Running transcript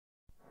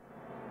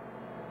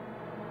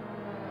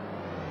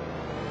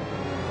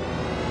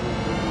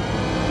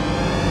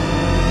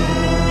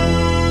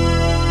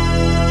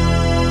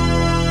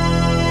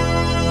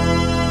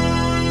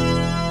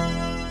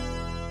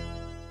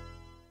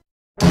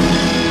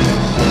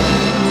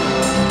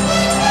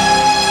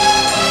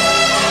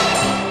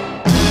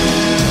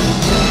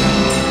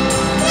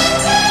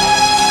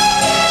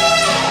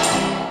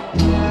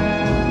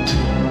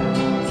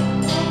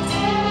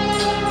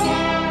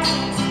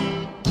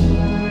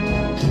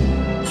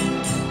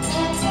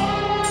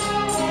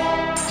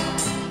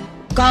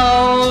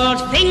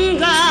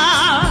Goldfinger.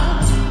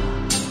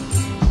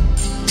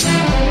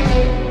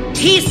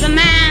 He's the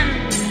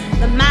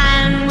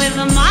man with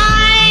the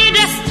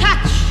Midas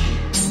touch,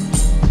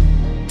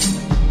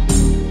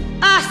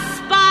 a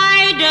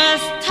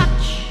spider's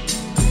touch,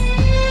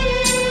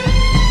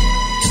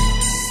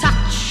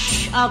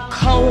 such a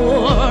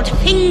cold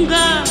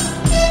finger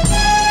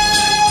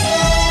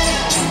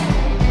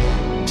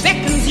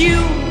beckons you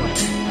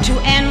to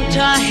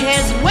enter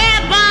his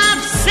web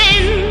of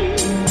sin,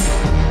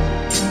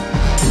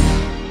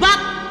 but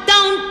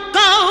don't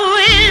go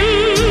in.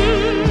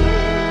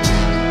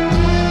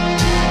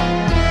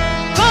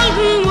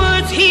 Golden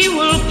words he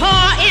will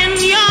pour in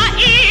your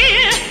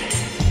ear,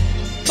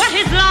 but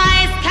his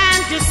lies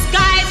can't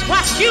disguise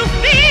what you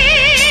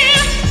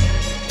feel.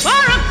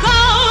 For a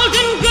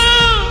golden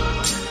girl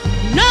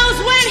knows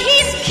when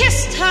he's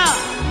kissed her,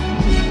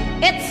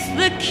 it's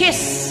the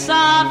kiss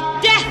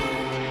of death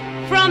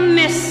from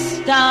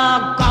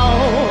Mr.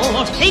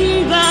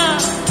 Goldfinger.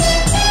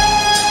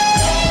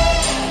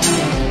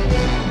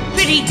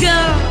 Pretty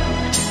girl,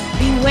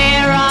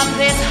 beware of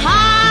this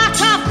heart.